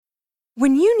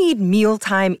When you need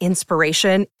mealtime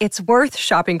inspiration, it's worth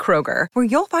shopping Kroger, where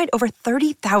you'll find over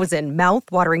 30,000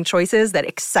 mouth-watering choices that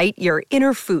excite your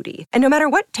inner foodie. And no matter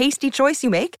what tasty choice you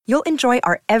make, you'll enjoy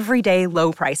our everyday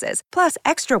low prices, plus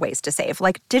extra ways to save,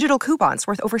 like digital coupons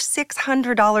worth over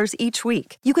 $600 each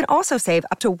week. You can also save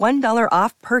up to $1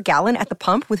 off per gallon at the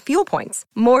pump with fuel points.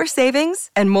 More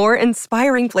savings and more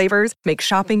inspiring flavors make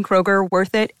shopping Kroger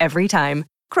worth it every time.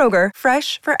 Kroger,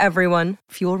 fresh for everyone.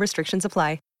 Fuel restrictions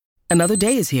apply. Another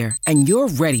day is here, and you're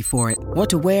ready for it. What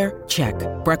to wear? Check.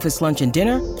 Breakfast, lunch, and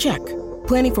dinner? Check.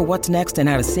 Planning for what's next and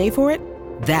how to save for it?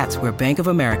 That's where Bank of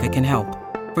America can help.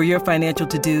 For your financial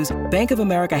to-dos, Bank of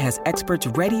America has experts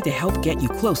ready to help get you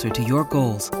closer to your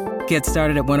goals. Get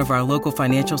started at one of our local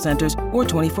financial centers or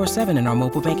 24/7 in our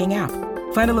mobile banking app.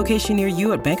 Find a location near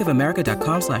you at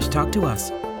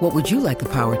bankofamerica.com/talktous. What would you like the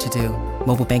power to do?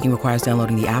 Mobile banking requires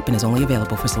downloading the app and is only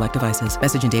available for select devices.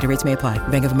 Message and data rates may apply.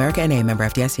 Bank of America N.A., member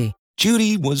FDIC.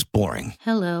 Judy was boring.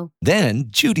 Hello. Then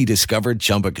Judy discovered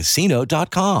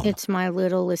ChumbaCasino.com. It's my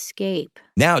little escape.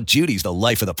 Now Judy's the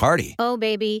life of the party. Oh,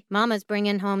 baby, mama's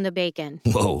bringing home the bacon.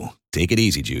 Whoa, take it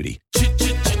easy, Judy.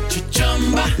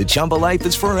 The Chumba life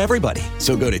is for everybody.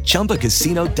 So go to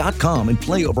ChumbaCasino.com and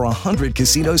play over 100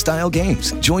 casino-style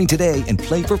games. Join today and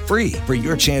play for free for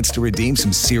your chance to redeem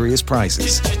some serious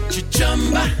prizes.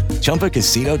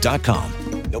 ChumbaCasino.com.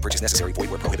 No purchase necessary.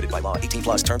 Void where prohibited by law.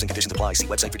 18+ terms and conditions apply. See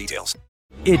website for details.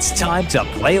 It's time to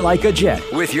play like a Jet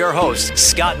with your host,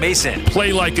 Scott Mason.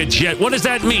 Play like a Jet. What does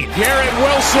that mean? Garrett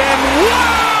Wilson.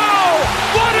 Wow!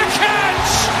 What a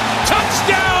catch!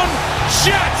 Touchdown,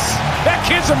 Jets! That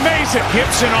kid's amazing.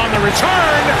 Gibson on the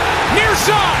return. Near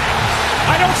side.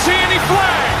 I don't see any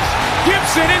flags.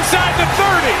 Gibson inside the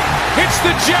 30. Hits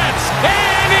the Jets.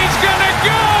 And he's going to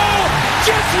go!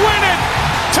 Jets win it!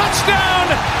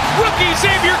 Touchdown! Rookie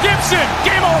Xavier Gibson.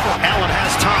 Game over. Allen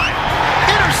has time.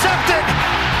 Intercepted.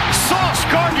 Sauce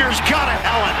Gardner's got it.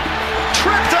 Allen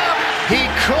tripped up. He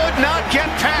could not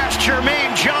get past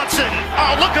Jermaine Johnson.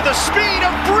 Oh, look at the speed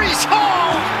of Breece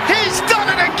Hall. He's done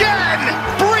it again.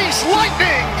 Breece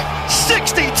Lightning.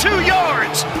 62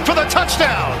 yards for the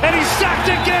touchdown. And he's sacked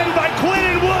again by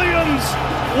Quinnen Williams.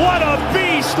 What a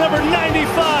beast. Number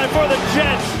 95 for the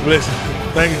Jets. Listen.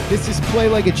 Thank you. This is Play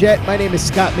Like a Jet. My name is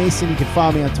Scott Mason. You can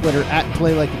follow me on Twitter at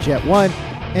PlayLikeAJet1.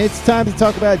 And it's time to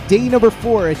talk about day number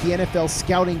 4 at the NFL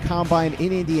Scouting Combine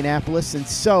in Indianapolis. And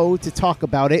so, to talk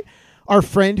about it, our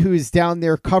friend who is down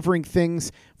there covering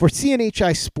things for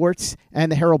CNHI Sports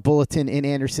and the Herald Bulletin in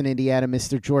Anderson, Indiana,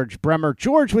 Mr. George Bremer.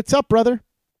 George, what's up, brother?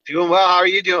 Doing well. How are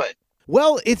you doing?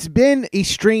 Well, it's been a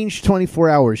strange 24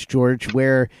 hours, George,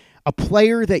 where a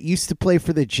player that used to play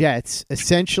for the Jets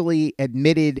essentially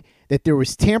admitted that there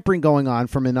was tampering going on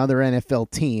from another NFL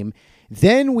team.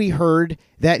 Then we heard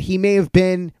that he may have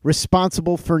been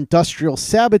responsible for industrial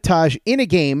sabotage in a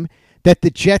game that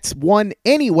the Jets won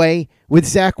anyway with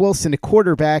Zach Wilson, a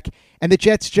quarterback. And the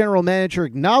Jets general manager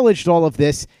acknowledged all of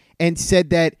this and said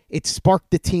that it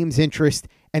sparked the team's interest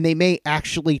and they may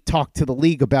actually talk to the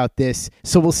league about this.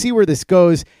 So we'll see where this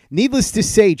goes. Needless to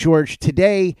say, George,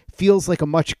 today feels like a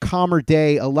much calmer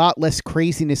day, a lot less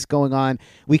craziness going on.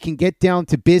 We can get down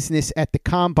to business at the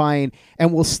Combine,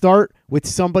 and we'll start with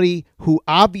somebody who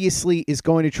obviously is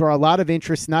going to draw a lot of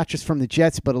interest, not just from the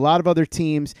Jets, but a lot of other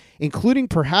teams, including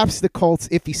perhaps the Colts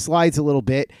if he slides a little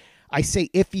bit. I say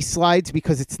if he slides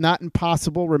because it's not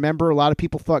impossible. Remember, a lot of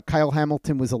people thought Kyle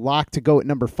Hamilton was a lock to go at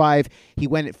number 5. He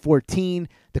went at 14.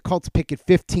 The Colts pick at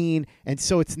 15. And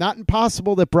so it's not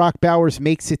impossible that Brock Bowers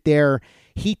makes it there.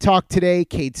 He talked today.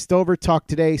 Cade Stover talked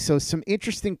today. So some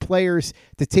interesting players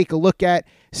to take a look at.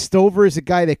 Stover is a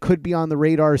guy that could be on the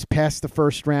radars past the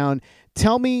first round.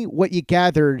 Tell me what you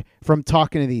gathered from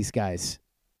talking to these guys.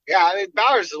 Yeah, I mean,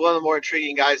 Bowers is one of the more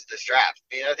intriguing guys in this draft.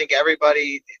 I mean, I think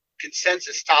everybody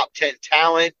consensus top 10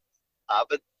 talent,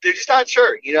 but they're just not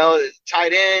sure. You know,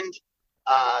 tight end,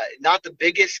 not the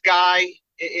biggest guy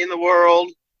in the world.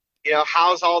 You know,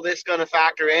 how's all this going to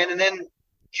factor in? And then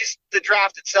just the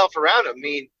draft itself around him. I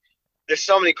mean, there's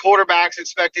so many quarterbacks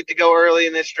expected to go early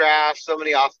in this draft, so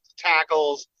many offensive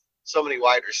tackles, so many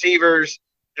wide receivers.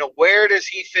 You know, where does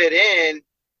he fit in?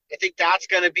 I think that's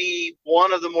going to be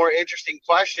one of the more interesting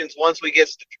questions once we get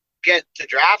to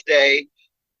draft day.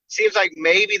 Seems like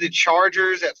maybe the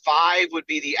Chargers at 5 would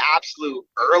be the absolute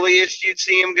earliest you'd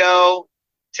see him go.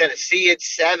 Tennessee at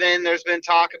 7, there's been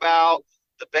talk about.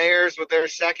 The Bears with their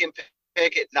second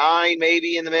pick at 9,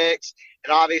 maybe in the mix.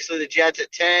 And obviously the Jets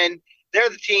at 10. They're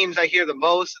the teams I hear the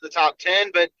most of the top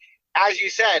 10. But as you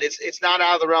said, it's not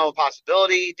out of the realm of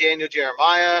possibility. Daniel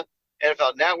Jeremiah,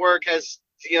 NFL Network, has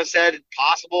said it's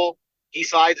possible he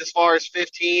slides as far as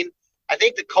 15. I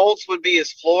think the Colts would be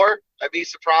his floor. I'd be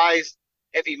surprised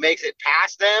if he makes it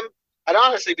past them. I'd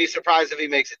honestly be surprised if he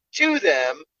makes it to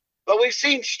them, but we've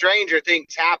seen stranger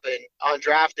things happen on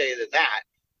draft day than that,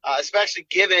 especially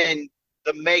given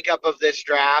the makeup of this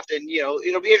draft. And,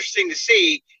 it'll be interesting to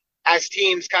see as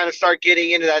teams kind of start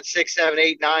getting into that 6, 7,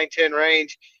 8, 9, 10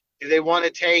 range. Do they want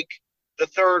to take the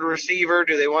third receiver?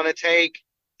 Do they want to take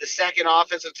the second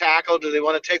offensive tackle? Do they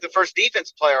want to take the first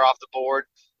defense player off the board?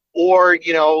 Or,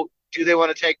 do they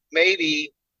want to take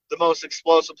maybe the most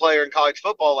explosive player in college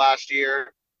football last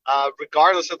year,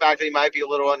 regardless of the fact that he might be a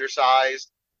little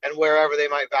undersized and wherever they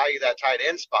might value that tight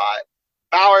end spot?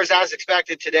 Bowers, as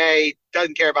expected today,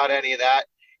 doesn't care about any of that.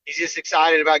 He's just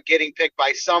excited about getting picked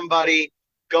by somebody,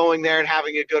 going there and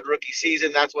having a good rookie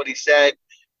season. That's what he said.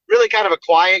 Really kind of a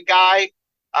quiet guy.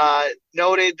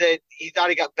 Noted that he thought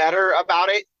he got better about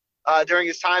it during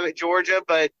his time at Georgia,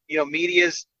 but,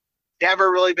 media's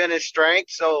never really been his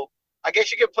strength. So I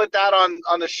guess you could put that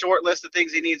on the short list of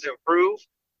things he needs to improve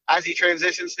as he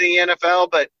transitions to the NFL,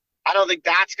 but I don't think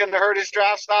that's going to hurt his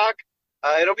draft stock.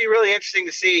 It'll be really interesting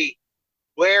to see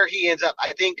where he ends up.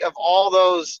 I think of all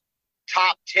those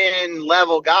top 10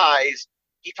 level guys,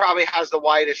 he probably has the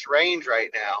widest range right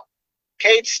now.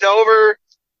 Cade Stover,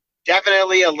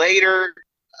 definitely a later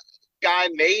guy,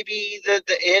 maybe the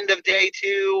end of day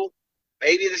 2,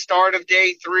 maybe the start of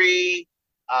day 3.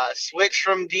 Switch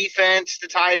from defense to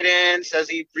tight end, says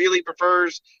he really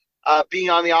prefers being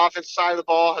on the offensive side of the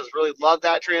ball, has really loved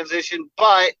that transition.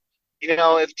 But,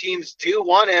 if teams do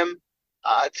want him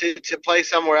to play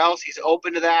somewhere else, he's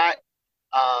open to that.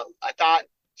 I thought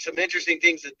some interesting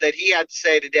things that he had to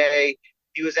say today.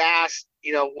 He was asked,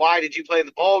 why did you play in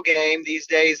the bowl game? These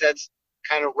days, that's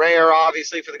kind of rare,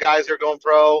 obviously, for the guys that are going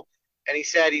pro. And he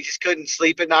said he just couldn't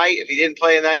sleep at night if he didn't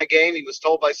play in that game. He was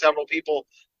told by several people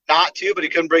not to, but he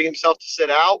couldn't bring himself to sit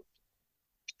out.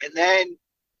 And then,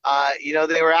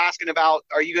 they were asking about,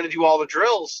 are you going to do all the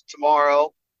drills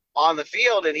tomorrow on the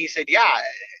field? And he said, yeah,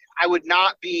 I would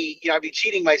not be, I'd be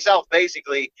cheating myself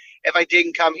basically if I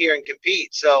didn't come here and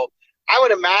compete. So I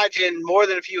would imagine more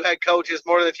than a few head coaches,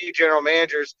 more than a few general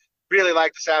managers really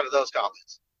like the sound of those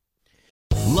comments.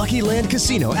 Lucky Land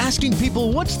Casino, asking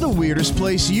people, what's the weirdest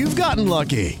place you've gotten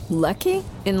lucky? Lucky?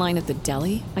 In line at the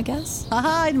deli, I guess?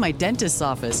 Aha, in my dentist's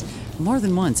office. More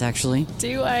than once, actually.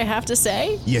 Do I have to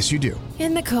say? Yes, you do.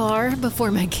 In the car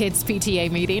before my kids'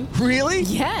 PTA meeting. Really?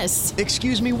 Yes.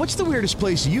 Excuse me, what's the weirdest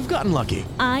place you've gotten lucky?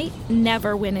 I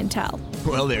never win and tell.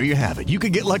 Well, there you have it. You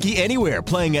can get lucky anywhere,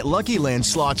 playing at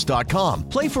LuckyLandSlots.com.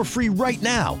 Play for free right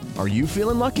now. Are you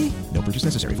feeling lucky? No purchase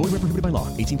necessary. Void where prohibited by law.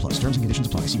 18+. Terms and conditions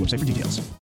apply. See website for details.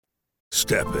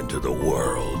 Step into the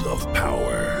world of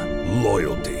power,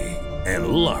 loyalty, and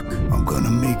luck. I'm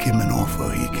gonna make him an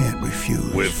offer he can't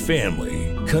refuse. With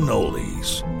family,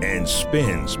 cannolis, and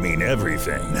spins mean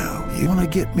everything. Now, you wanna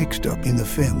get mixed up in the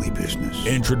family business.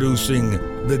 Introducing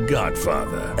The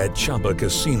Godfather at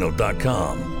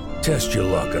ChumbaCasino.com. Test your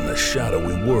luck in the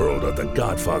shadowy world of The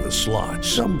Godfather slot.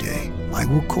 Someday, I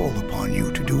will call upon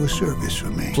you to do a service for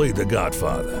me. Play The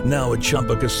Godfather, now at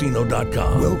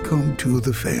ChumbaCasino.com. Welcome to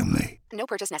the family. No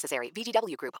purchase necessary.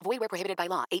 VGW Group. Void where prohibited by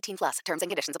law. 18+. Terms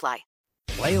and conditions apply.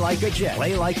 Play like a Jet.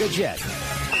 Play like a Jet.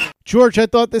 George, I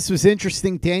thought this was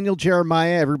interesting. Daniel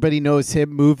Jeremiah, everybody knows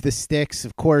him, Move the Sticks.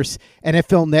 Of course,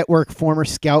 NFL Network, former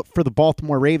scout for the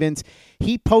Baltimore Ravens.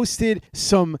 He posted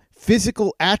some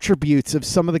physical attributes of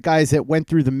some of the guys that went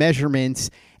through the measurements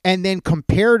and then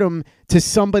compared them to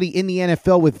somebody in the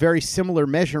NFL with very similar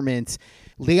measurements.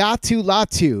 Liatu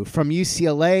Latu from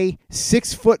UCLA,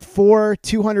 6'4",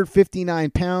 259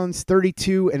 pounds,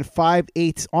 32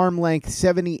 5/8 arm length,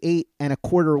 78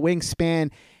 1/4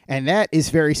 wingspan. And that is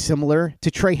very similar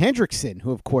to Trey Hendrickson,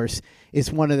 who, of course,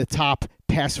 is one of the top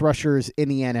pass rushers in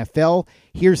the NFL.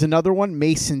 Here's another one,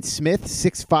 Mason Smith,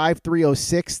 6'5",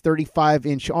 306,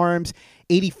 35-inch arms,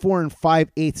 84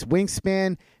 5/8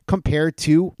 wingspan, compared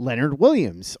to Leonard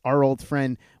Williams, our old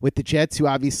friend with the Jets, who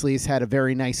obviously has had a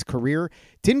very nice career.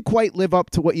 Didn't quite live up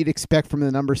to what you'd expect from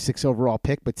the number 6 overall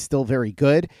pick, but still very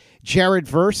good. Jared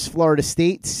Verse, Florida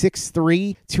State,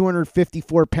 6'3",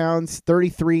 254 pounds,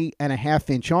 33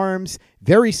 1/2-inch arms.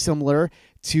 Very similar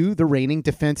to the reigning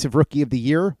Defensive Rookie of the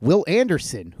Year, Will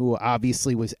Anderson, who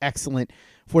obviously was excellent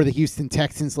for the Houston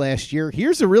Texans last year.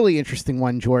 Here's a really interesting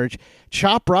one, George.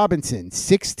 Chop Robinson,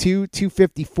 6'2",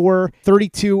 254,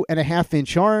 32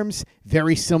 1/2-inch arms.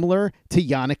 Very similar to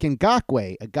Yannick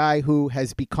Ngakoue, a guy who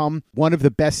has become one of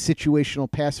the best situational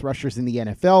pass rushers in the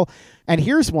NFL. And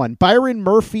here's one, Byron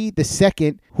Murphy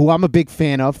II, who I'm a big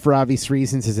fan of for obvious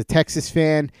reasons as a Texas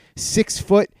fan, 6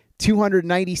 foot,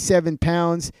 297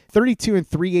 pounds, 32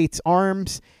 3/8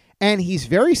 arms. And he's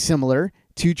very similar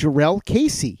to Jarrell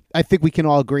Casey. I think we can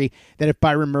all agree that if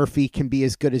Byron Murphy can be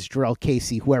as good as Jarrell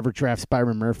Casey, whoever drafts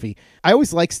Byron Murphy. I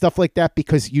always like stuff like that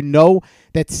because you know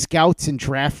that scouts and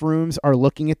draft rooms are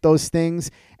looking at those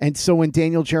things. And so when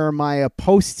Daniel Jeremiah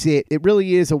posts it, it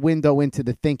really is a window into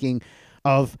the thinking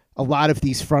of a lot of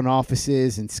these front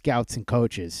offices and scouts and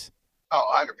coaches. Oh,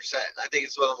 100%. I think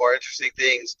it's one of the more interesting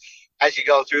things as you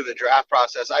go through the draft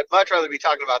process. I'd much rather be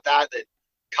talking about that than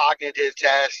cognitive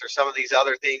tests or some of these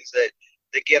other things that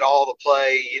get all the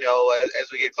play,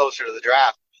 as we get closer to the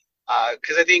draft.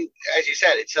 Because I think, as you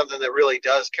said, it's something that really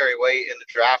does carry weight in the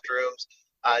draft rooms.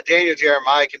 Daniel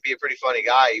Jeremiah can be a pretty funny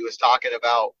guy. He was talking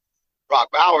about Brock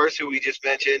Bowers, who we just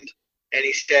mentioned, and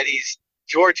he said he's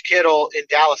George Kittle in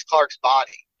Dallas Clark's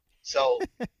body. So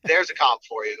there's a comp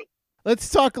for you. Let's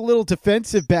talk a little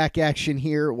defensive back action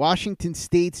here. Washington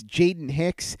State's Jaden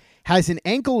Hicks has an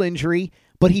ankle injury,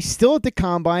 but he's still at the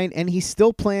combine, and he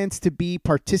still plans to be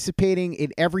participating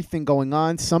in everything going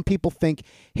on. Some people think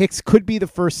Hicks could be the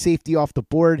first safety off the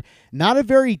board. Not a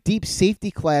very deep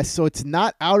safety class, so it's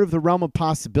not out of the realm of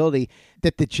possibility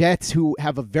that the Jets, who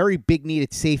have a very big need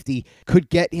at safety, could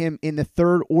get him in the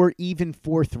third or even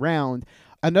fourth round.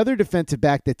 Another defensive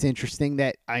back that's interesting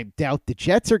that I doubt the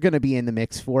Jets are going to be in the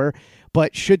mix for,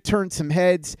 but should turn some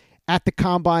heads at the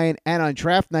combine and on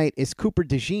draft night is Cooper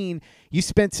DeJean. You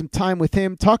spent some time with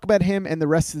him. Talk about him and the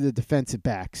rest of the defensive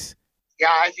backs.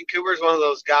 Yeah, I think Cooper's one of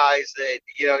those guys that,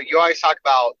 you always talk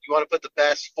about you want to put the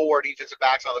best 4 defensive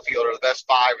backs on the field or the best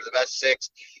 5 or the best 6,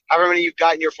 however many you've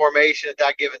got in your formation at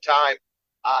that given time.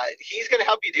 He's going to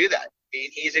help you do that. I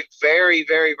mean, he's a very,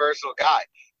 very versatile guy.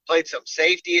 Played some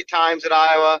safety at times at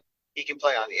Iowa. He can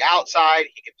play on the outside.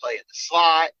 He can play in the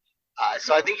slot.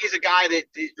 So I think he's a guy that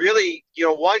really,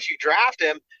 once you draft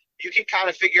him, you can kind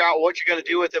of figure out what you're going to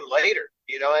do with him later,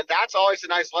 and that's always a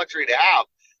nice luxury to have.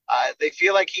 They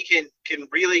feel like he can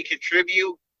really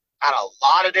contribute at a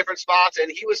lot of different spots.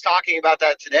 And he was talking about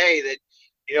that today that,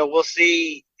 we'll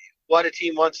see what a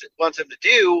team wants him to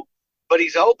do, but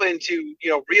he's open to,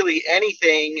 really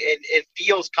anything and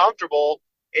feels comfortable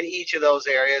in each of those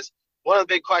areas. One of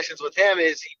the big questions with him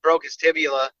is he broke his tibia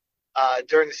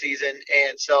during the season,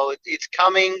 and so it's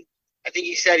coming. I think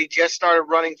he said he just started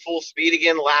running full speed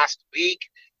again last week,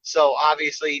 so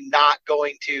obviously not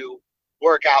going to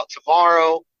work out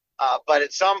tomorrow, but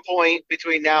at some point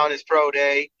between now and his pro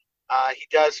day, he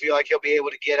does feel like he'll be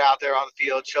able to get out there on the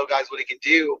field, show guys what he can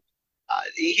do.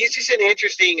 He's just an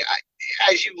interesting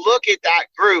 – as you look at that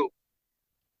group,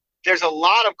 there's a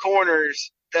lot of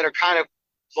corners that are kind of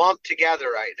lumped together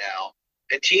right now.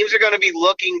 And teams are going to be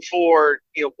looking for,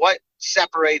 what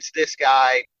separates this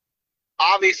guy.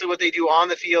 Obviously, what they do on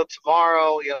the field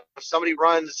tomorrow, if somebody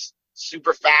runs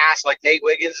super fast like Nate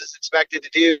Wiggins is expected to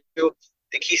do, I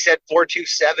think he said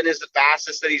 4.27 is the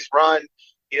fastest that he's run,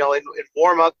 in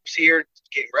warm-ups here,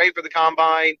 getting ready for the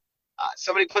combine.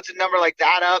 Somebody puts a number like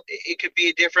that up, it could be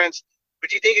a difference.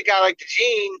 But you think a guy like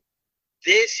DeJean,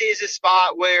 this is a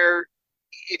spot where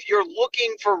if you're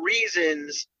looking for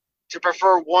reasons to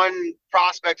prefer one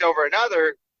prospect over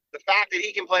another, the fact that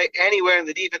he can play anywhere in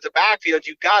the defensive backfield,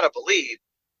 you've got to believe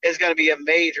is going to be a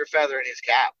major feather in his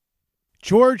cap.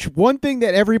 George, one thing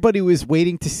that everybody was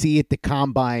waiting to see at the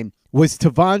combine was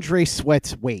T'Vondre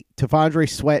Sweat's weight. T'Vondre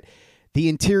Sweat, the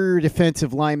interior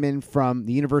defensive lineman from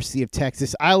the University of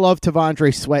Texas. I love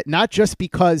T'Vondre Sweat, not just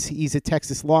because he's a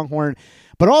Texas Longhorn,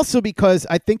 but also because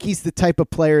I think he's the type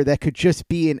of player that could just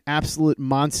be an absolute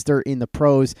monster in the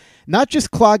pros, not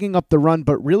just clogging up the run,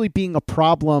 but really being a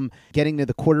problem getting to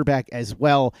the quarterback as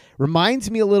well. Reminds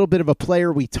me a little bit of a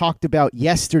player we talked about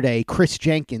yesterday, Chris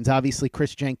Jenkins. Obviously,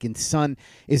 Chris Jenkins' son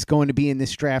is going to be in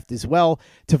this draft as well.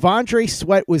 T'Vondre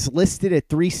Sweat was listed at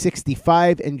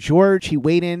 365, and George, he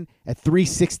weighed in at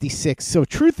 366. So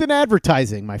truth in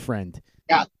advertising, my friend.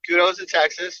 Yeah, kudos to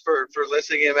Texas for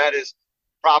listing him at his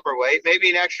proper weight. Maybe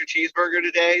an extra cheeseburger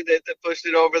today that pushed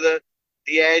it over the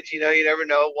edge. You never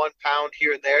know. 1 pound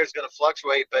here and there is going to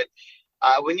fluctuate. But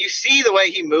when you see the way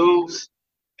he moves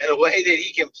and the way that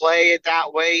he can play at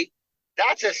that weight,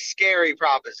 that's a scary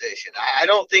proposition. I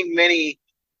don't think many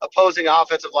opposing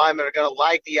offensive linemen are going to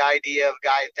like the idea of a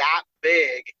guy that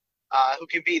big who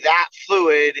can be that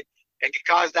fluid and can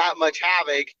cause that much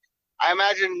havoc. I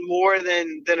imagine more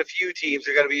than a few teams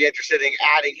are going to be interested in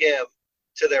adding him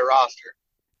to their roster.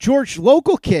 George,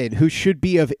 local kid who should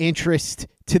be of interest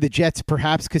to the Jets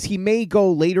perhaps because he may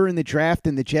go later in the draft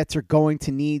and the Jets are going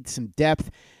to need some depth.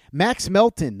 Max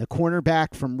Melton, the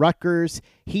cornerback from Rutgers,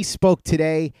 he spoke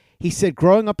today. He said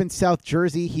growing up in South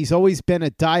Jersey, he's always been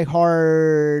a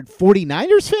diehard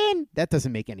 49ers fan? That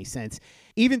doesn't make any sense.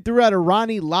 Even threw out a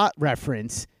Ronnie Lott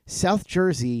reference, South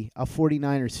Jersey, a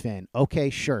 49ers fan. Okay,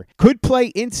 sure. Could play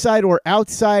inside or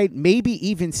outside, maybe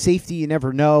even safety, you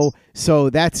never know. So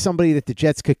that's somebody that the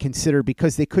Jets could consider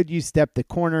because they could use depth at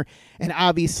corner. And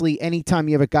obviously, anytime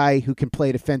you have a guy who can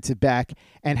play defensive back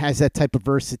and has that type of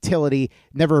versatility,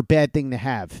 never a bad thing to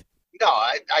have. No,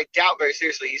 I doubt very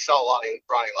seriously he saw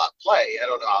Ronnie Lott play. I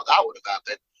don't know how that would have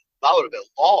happened. That would have been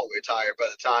long retired by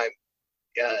the time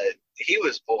he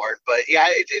was born. But yeah,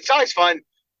 it's always fun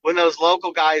when those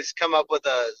local guys come up with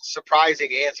a surprising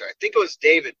answer. I think it was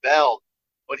David Bell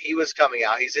when he was coming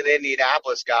out. He's an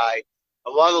Indianapolis guy.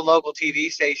 And one of the local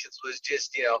TV stations was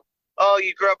just, oh,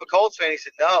 you grew up a Colts fan? He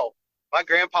said, no, my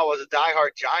grandpa was a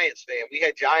diehard Giants fan. We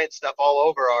had Giants stuff all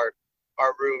over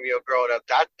our room, growing up.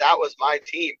 That was my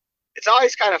team. It's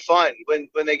always kind of fun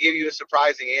when they give you a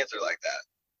surprising answer like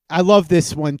that. I love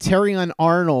this one. Terrion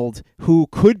Arnold, who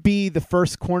could be the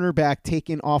first cornerback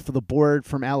taken off of the board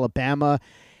from Alabama.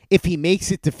 If he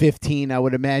makes it to 15, I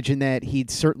would imagine that he'd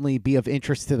certainly be of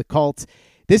interest to the Colts.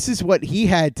 This is what he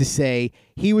had to say.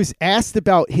 He was asked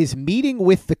about his meeting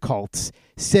with the Colts,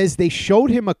 says they showed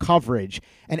him a coverage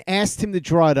and asked him to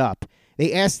draw it up.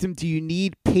 They asked him, do you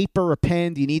need paper or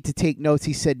pen? Do you need to take notes?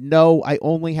 He said, no, I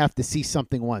only have to see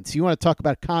something once. You want to talk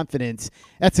about confidence?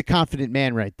 That's a confident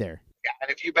man right there. Yeah,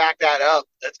 and if you back that up,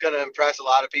 that's going to impress a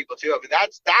lot of people too. I mean,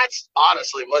 that's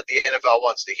honestly what the NFL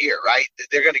wants to hear, right?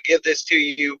 They're going to give this to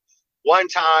you one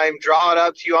time, draw it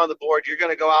up to you on the board. You're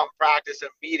going to go out and practice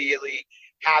immediately,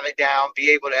 have it down, be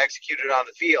able to execute it on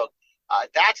the field.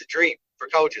 That's a dream for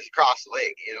coaches across the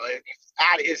league. If you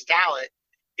add his talent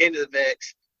into the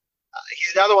mix,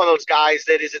 he's another one of those guys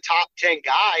that is a top 10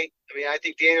 guy. I mean, I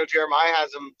think Daniel Jeremiah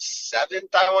has him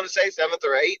seventh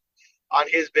or eighth on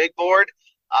his big board.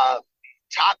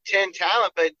 Top 10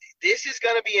 talent, but this is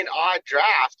going to be an odd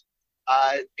draft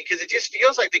because it just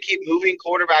feels like they keep moving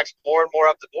quarterbacks more and more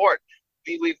up the board.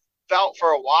 We've felt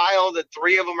for a while that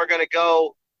three of them are going to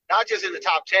go not just in the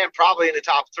top 10, probably in the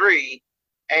top 3.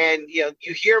 And, you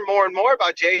hear more and more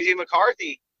about J.J.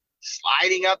 McCarthy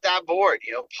sliding up that board,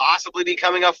 possibly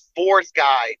becoming a fourth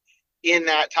guy in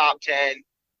that top 10.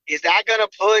 Is that going to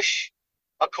push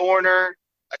a corner,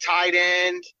 a tight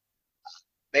end,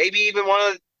 maybe even one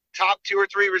of the top 2 or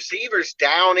 3 receivers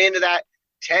down into that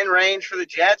 10 range for the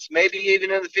Jets, maybe even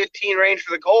in the 15 range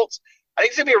for the Colts? I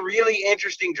think it's going to be a really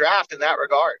interesting draft in that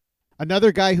regard.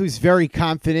 Another guy who's very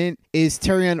confident is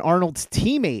Terrion Arnold's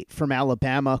teammate from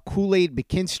Alabama, Kool-Aid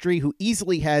McKinstry, who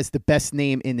easily has the best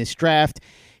name in this draft.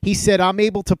 He said, I'm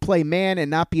able to play man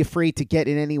and not be afraid to get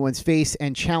in anyone's face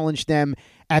and challenge them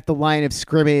at the line of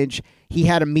scrimmage. He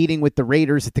had a meeting with the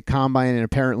Raiders at the Combine, and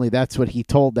apparently that's what he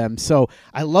told them. So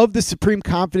I love the supreme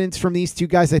confidence from these two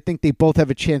guys. I think they both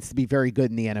have a chance to be very good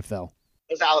in the NFL.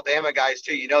 Those Alabama guys,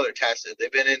 too, they're tested.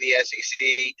 They've been in the SEC.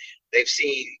 They've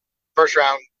seen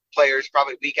first-round players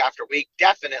probably week after week,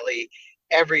 definitely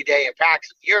every day in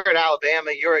practice. You're at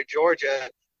Alabama, you're at Georgia,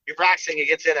 you're practicing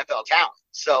against NFL talent.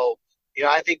 So,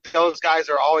 I think those guys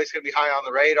are always going to be high on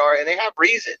the radar, and they have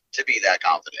reason to be that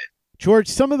confident. George,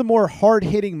 some of the more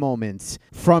hard-hitting moments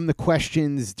from the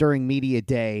questions during media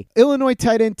day. Illinois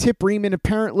tight end Tip Bremer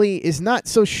apparently is not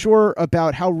so sure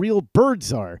about how real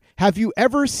birds are. Have you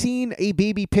ever seen a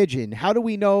baby pigeon? How do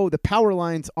we know the power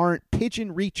lines aren't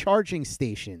pigeon recharging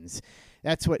stations?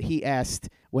 That's what he asked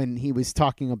when he was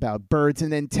talking about birds.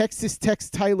 And then Texas Tech's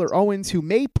Tyler Owens, who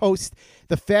may post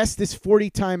the fastest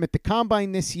 40 time at the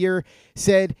Combine this year,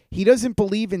 said he doesn't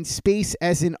believe in space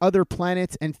as in other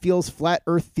planets and feels flat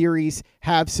Earth theories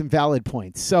have some valid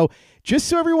points. So just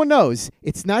so everyone knows,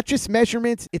 it's not just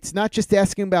measurements. It's not just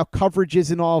asking about coverages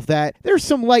and all of that. There's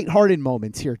some lighthearted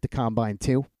moments here at the Combine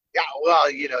too. Yeah, well,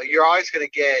 you're always going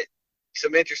to get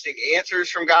some interesting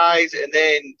answers from guys. And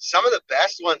then some of the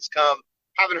best ones come.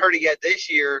 Haven't heard it yet this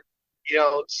year.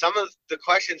 Some of the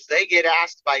questions they get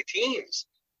asked by teams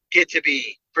get to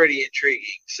be pretty intriguing.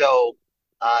 So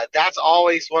that's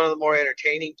always one of the more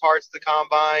entertaining parts of the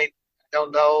Combine. I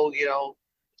don't know,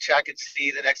 check and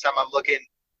see the next time I'm looking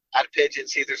at a pitch and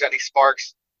see if there's any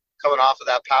sparks coming off of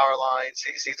that power line,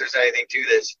 see if there's anything to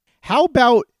this. How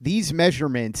about these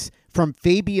measurements from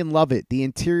Fabian Lovett, the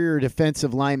interior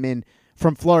defensive lineman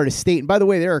from Florida State? And by the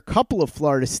way, there are a couple of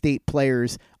Florida State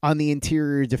players on the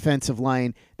interior defensive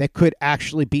line that could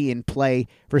actually be in play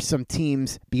for some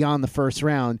teams beyond the first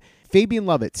round. Fabian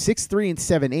Lovett, 6'3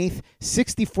 7/8,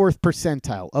 64th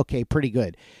percentile. Okay, pretty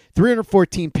good.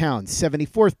 314 pounds,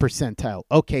 74th percentile.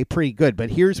 Okay, pretty good.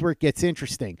 But here's where it gets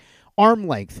interesting. Arm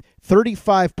length,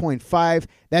 35.5.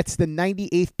 That's the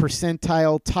 98th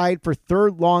percentile, tied for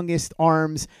third longest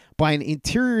arms by an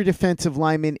interior defensive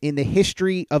lineman in the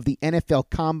history of the NFL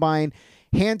Combine.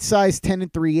 Hand size 10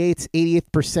 3/8,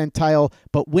 80th percentile,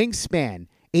 but wingspan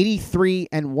 83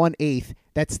 1/8.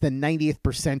 That's the 90th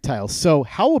percentile. So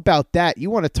how about that? You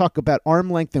want to talk about arm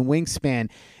length and wingspan.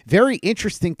 Very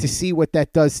interesting to see what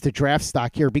that does to draft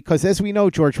stock here, because as we know,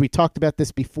 George, we talked about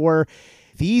this before,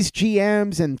 these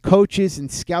GMs and coaches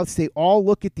and scouts, they all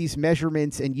look at these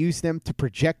measurements and use them to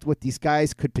project what these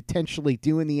guys could potentially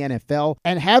do in the NFL.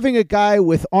 And having a guy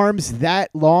with arms that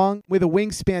long, with a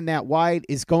wingspan that wide,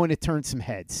 is going to turn some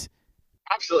heads.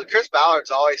 Absolutely. Chris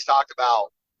Ballard's always talked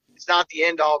about it's not the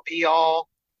end-all, be-all,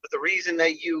 but the reason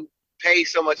that you pay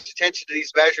so much attention to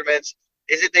these measurements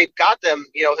is that they've got them,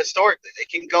 historically.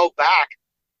 They can go back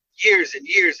years and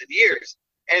years and years.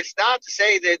 And it's not to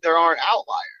say that there aren't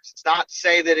outliers. It's not to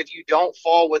say that if you don't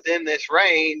fall within this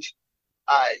range,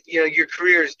 your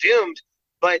career is doomed.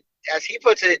 But as he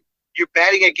puts it, you're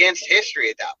betting against history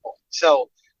at that point. So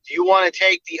do you want to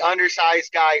take the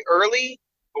undersized guy early,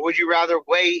 or would you rather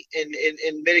wait and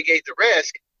mitigate the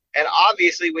risk? And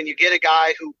obviously, when you get a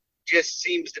guy who just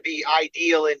seems to be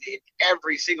ideal in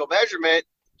every single measurement,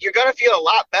 you're going to feel a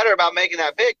lot better about making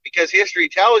that pick, because history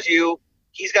tells you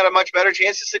he's got a much better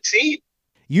chance to succeed.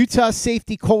 Utah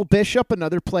safety Cole Bishop,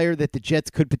 another player that the Jets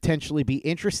could potentially be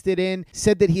interested in,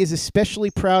 said that he is especially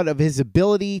proud of his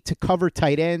ability to cover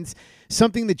tight ends,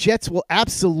 something the Jets will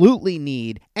absolutely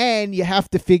need. And you have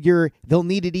to figure they'll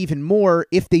need it even more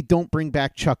if they don't bring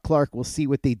back Chuck Clark. We'll see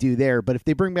what they do there. But if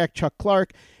they bring back Chuck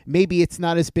Clark, maybe it's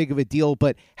not as big of a deal.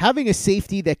 But having a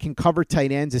safety that can cover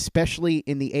tight ends, especially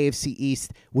in the AFC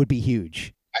East, would be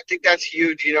huge. I think that's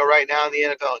huge, right now in the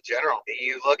NFL in general.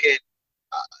 You look at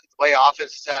the way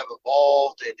offenses have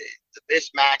evolved and the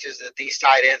mismatches that these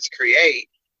tight ends create.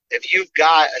 If you've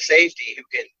got a safety who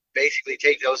can basically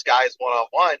take those guys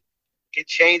one-on-one, can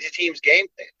change a team's game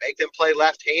plan, make them play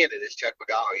left-handed, as Chuck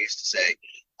Pagano used to say,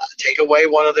 take away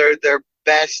one of their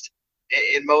best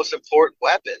and most important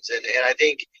weapons. And I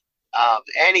think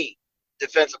any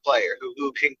defensive player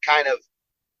who can kind of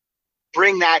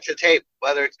bring that to the table,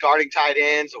 whether it's guarding tight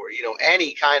ends or,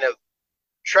 any kind of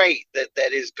trait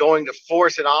that is going to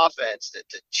force an offense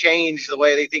to change the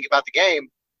way they think about the game,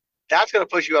 that's going to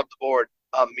push you up the board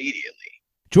immediately.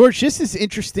 George, this is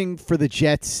interesting for the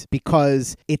Jets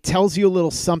because it tells you a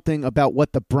little something about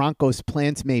what the Broncos'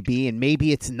 plans may be, and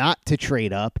maybe it's not to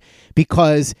trade up,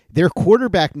 because their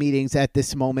quarterback meetings at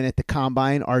this moment at the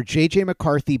Combine are J.J.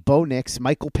 McCarthy, Bo Nix,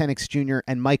 Michael Penix Jr.,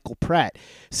 and Michael Pratt.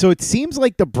 So it seems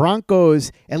like the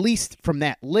Broncos, at least from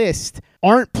that list,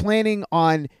 aren't planning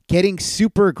on getting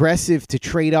super aggressive to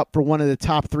trade up for one of the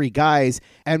top three guys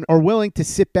and are willing to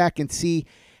sit back and see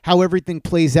how everything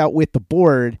plays out with the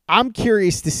board. I'm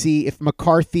curious to see if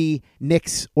McCarthy,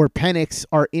 Nix, or Penix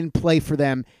are in play for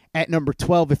them at number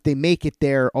 12 if they make it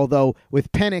there, although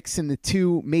with Penix and the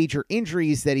two major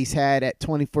injuries that he's had at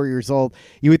 24 years old,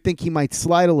 you would think he might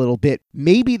slide a little bit.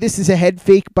 Maybe this is a head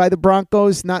fake by the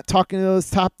Broncos, not talking to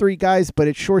those top three guys, but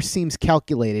it sure seems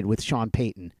calculated with Sean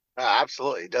Payton.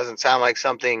 Absolutely. It doesn't sound like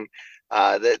something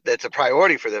that's a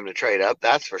priority for them to trade up,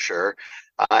 that's for sure.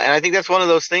 And I think that's one of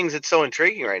those things that's so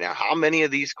intriguing right now. How many of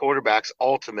these quarterbacks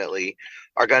ultimately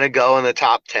are going to go in the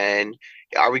top 10?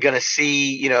 Are we going to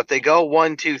see, if they go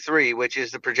 1, 2, 3, which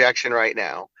is the projection right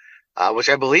now, which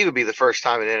I believe would be the first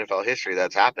time in NFL history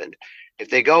that's happened. If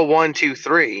they go 1, 2,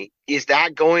 3, is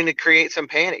that going to create some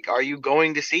panic? Are you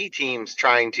going to see teams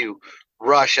trying to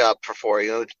rush up for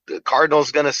 4? The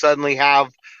Cardinals going to suddenly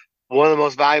have one of the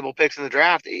most valuable picks in the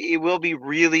draft. It will be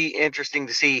really interesting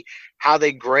to see how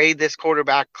they grade this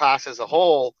quarterback class as a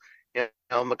whole.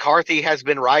 McCarthy has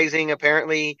been rising,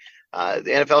 apparently. The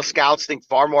NFL scouts think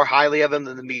far more highly of him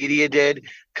than the media did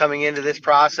coming into this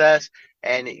process.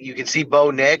 And you can see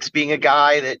Bo Nix being a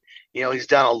guy that, he's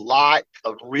done a lot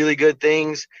of really good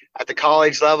things at the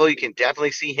college level. You can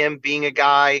definitely see him being a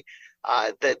guy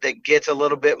that gets a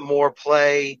little bit more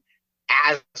play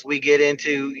as we get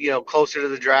into, closer to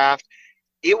the draft.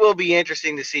 It will be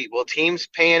interesting to see. Will teams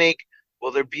panic?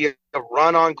 Will there be a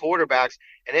run on quarterbacks?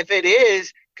 And if it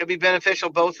is, could be beneficial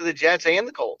both to the Jets and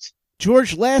the Colts.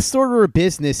 George, last order of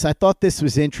business, I thought this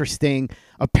was interesting.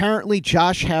 Apparently,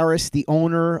 Josh Harris, the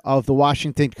owner of the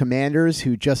Washington Commanders,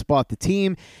 who just bought the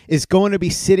team, is going to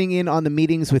be sitting in on the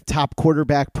meetings with top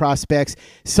quarterback prospects.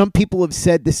 Some people have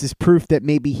said this is proof that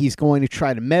maybe he's going to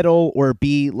try to meddle or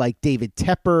be like David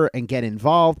Tepper and get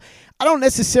involved. I don't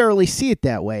necessarily see it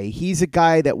that way. He's a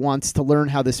guy that wants to learn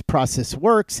how this process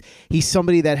works. He's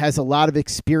somebody that has a lot of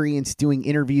experience doing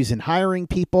interviews and hiring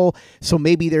people, so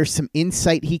maybe there's some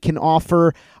insight he can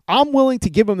offer. I'm willing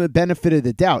to give him the benefit of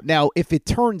the doubt. Now, if it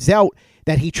turns out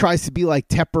that he tries to be like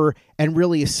Tepper and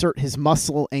really assert his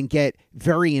muscle and get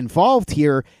very involved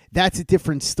here, that's a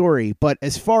different story. But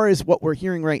as far as what we're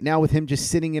hearing right now with him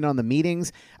just sitting in on the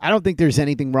meetings, I don't think there's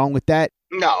anything wrong with that.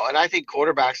 No, and I think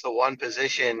quarterback's the one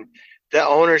position that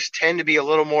owners tend to be a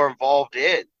little more involved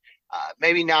in.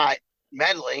 Maybe not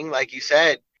meddling, like you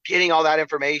said, getting all that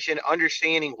information,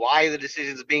 understanding why the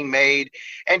decisions are being made,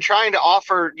 and trying to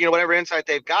offer, whatever insight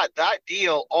they've got. That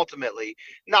deal ultimately,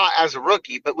 not as a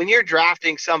rookie, but when you're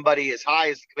drafting somebody as high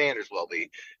as the Commanders will be,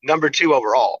 number 2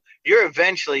 overall, you're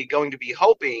eventually going to be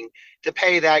hoping to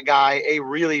pay that guy a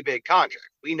really big contract.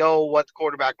 We know what the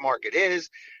quarterback market is.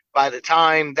 By the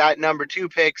time that number 2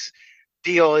 picks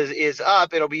deal is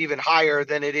up, it'll be even higher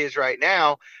than it is right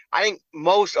now. I think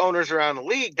most owners around the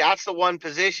league, that's the one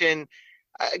position,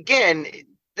 again,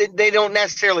 they don't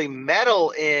necessarily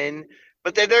meddle in,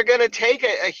 but they're going to take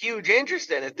a huge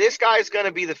interest in. If this guy's going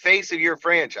to be the face of your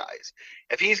franchise,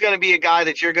 if he's going to be a guy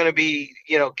that you're going to be,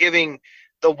 giving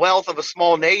the wealth of a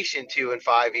small nation to in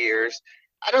 5 years,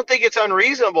 I don't think it's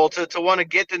unreasonable to want to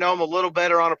get to know him a little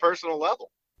better on a personal level.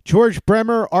 George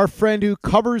Bremer, our friend who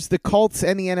covers the Colts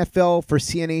and the NFL for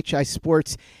CNHI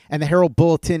Sports and the Herald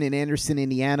Bulletin in Anderson,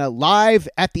 Indiana, live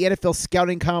at the NFL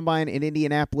Scouting Combine in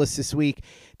Indianapolis this week.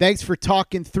 Thanks for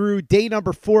talking through day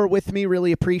number 4 with me.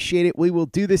 Really appreciate it. We will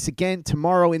do this again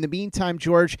tomorrow. In the meantime,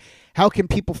 George, how can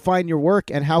people find your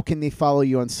work and how can they follow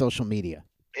you on social media?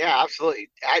 Yeah, absolutely.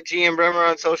 At GM Bremer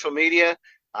on social media,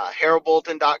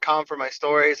 heraldbulletin.com for my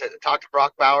stories. I talked to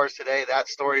Brock Bowers today. That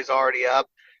story is already up.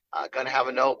 Going to have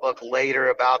a notebook later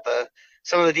about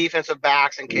some of the defensive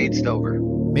backs and Cade Stover.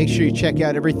 Make sure you check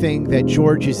out everything that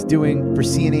George is doing for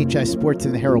CNHI Sports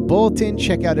and the Herald Bulletin.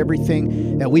 Check out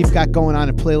everything that we've got going on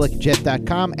at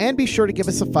playlikeajet.com. And be sure to give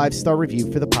us a 5-star review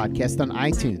for the podcast on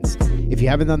iTunes if you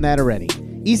haven't done that already.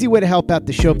 Easy way to help out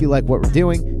the show if you like what we're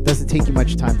doing. Doesn't take you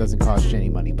much time, doesn't cost you any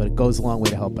money, but it goes a long way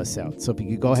to help us out. So if you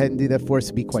could go ahead and do that for us,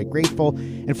 we'd be quite grateful.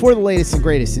 And for the latest and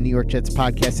greatest in New York Jets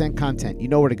podcasts and content, you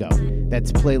know where to go.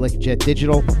 That's Play Like a Jet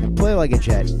Digital and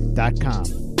playlikeajet.com.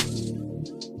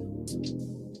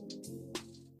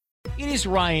 It is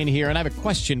Ryan here, and I have a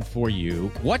question for you.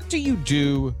 What do you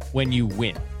do when you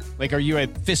win? Like, are you a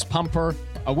fist pumper,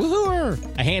 a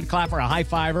woohooer, a hand clapper, a high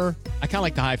fiver? I kind of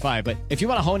like the high five, but if you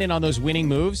want to hone in on those winning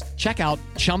moves, check out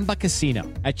Chumba Casino.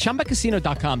 At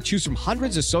ChumbaCasino.com, choose from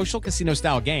hundreds of social casino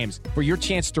style games for your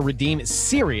chance to redeem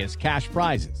serious cash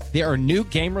prizes. There are new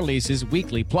game releases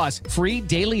weekly, plus free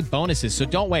daily bonuses. So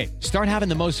don't wait. Start having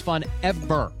the most fun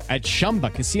ever at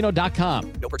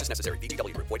ChumbaCasino.com. No purchase necessary.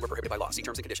 VGW Group. Void where prohibited by law. See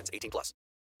terms and conditions. 18+.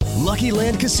 Lucky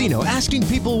Land Casino, asking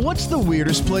people, what's the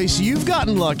weirdest place you've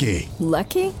gotten lucky?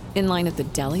 Lucky? In line at the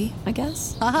deli, I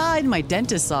guess? Aha, in my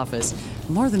dentist's office.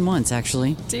 More than once,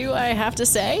 actually. Do I have to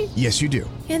say? Yes, you do.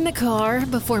 In the car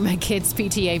before my kids'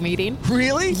 PTA meeting.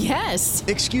 Really? Yes.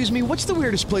 Excuse me, what's the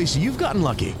weirdest place you've gotten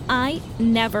lucky? I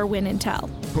never win and tell.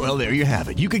 Well, there you have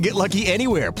it. You can get lucky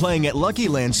anywhere, playing at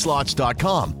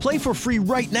LuckyLandSlots.com. Play for free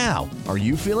right now. Are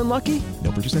you feeling lucky?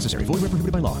 No purchase necessary. Void where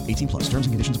prohibited by law. 18+. Terms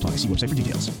and conditions apply. See website for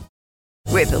details.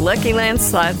 With the Lucky Land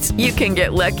Slots, you can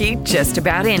get lucky just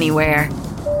about anywhere.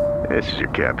 This is your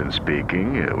captain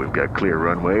speaking. We've got clear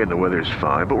runway and the weather's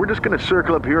fine, but we're just going to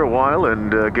circle up here a while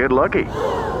and get lucky.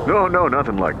 No,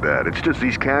 nothing like that. It's just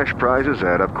these cash prizes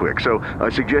add up quick. So I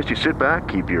suggest you sit back,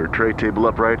 keep your tray table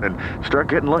upright, and start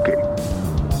getting lucky.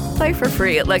 Play for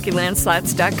free at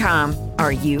LuckyLandSlots.com.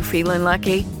 Are you feeling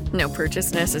lucky? No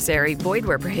purchase necessary. Void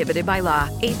where prohibited by law.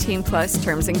 18+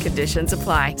 terms and conditions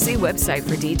apply. See website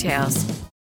for details.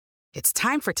 It's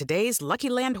time for today's Lucky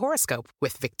Land horoscope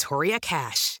with Victoria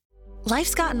Cash.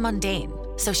 Life's gotten mundane,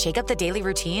 so shake up the daily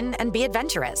routine and be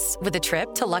adventurous with a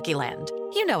trip to Lucky Land.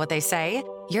 You know what they say,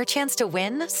 your chance to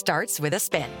win starts with a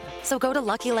spin. So go to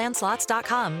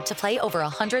LuckyLandSlots.com to play over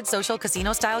 100 social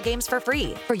casino-style games for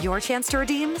free for your chance to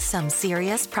redeem some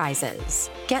serious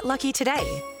prizes. Get lucky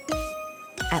today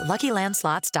at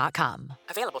LuckyLandSlots.com.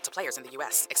 Available to players in the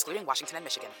U.S., excluding Washington and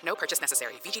Michigan. No purchase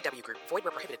necessary. VGW Group. Void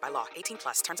where prohibited by law.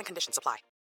 18+. Terms and conditions apply.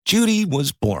 Judy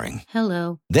was boring.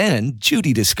 Hello. Then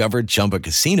Judy discovered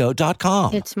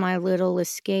ChumbaCasino.com. It's my little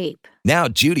escape. Now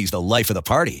Judy's the life of the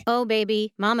party. Oh,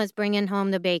 baby, mama's bringing home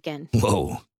the bacon.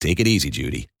 Whoa, take it easy,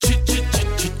 Judy.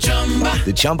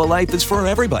 The Chumba life is for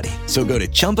everybody. So go to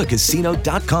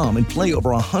ChumbaCasino.com and play over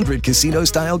 100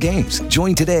 casino-style games.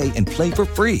 Join today and play for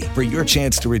free for your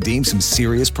chance to redeem some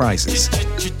serious prizes.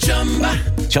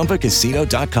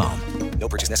 ChumbaCasino.com. No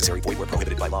purchase necessary. Void where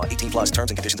prohibited by law. 18+. Terms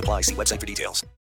and conditions apply. See website for details.